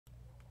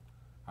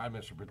Hi,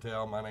 Mr.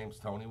 Patel. My name's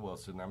Tony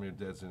Wilson. I'm your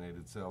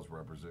designated sales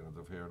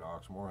representative here at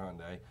Oxmoor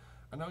Hyundai.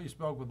 I know you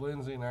spoke with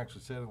Lindsay and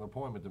actually set an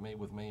appointment to meet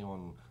with me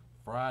on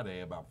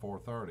Friday about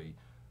 4:30.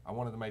 I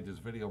wanted to make this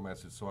video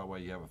message so that way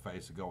you have a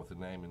face to go with the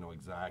name and know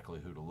exactly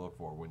who to look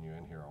for when you're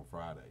in here on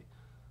Friday.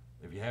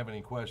 If you have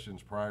any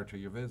questions prior to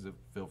your visit,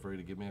 feel free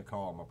to give me a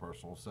call on my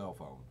personal cell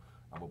phone.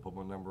 I'm going to put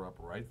my number up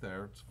right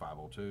there. It's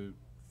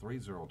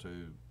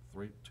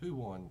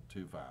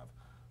 502-302-2125.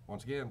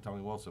 Once again,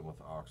 Tony Wilson with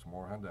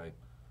Oxmoor Hyundai.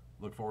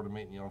 Look forward to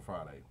meeting you on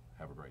Friday.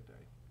 Have a great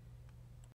day.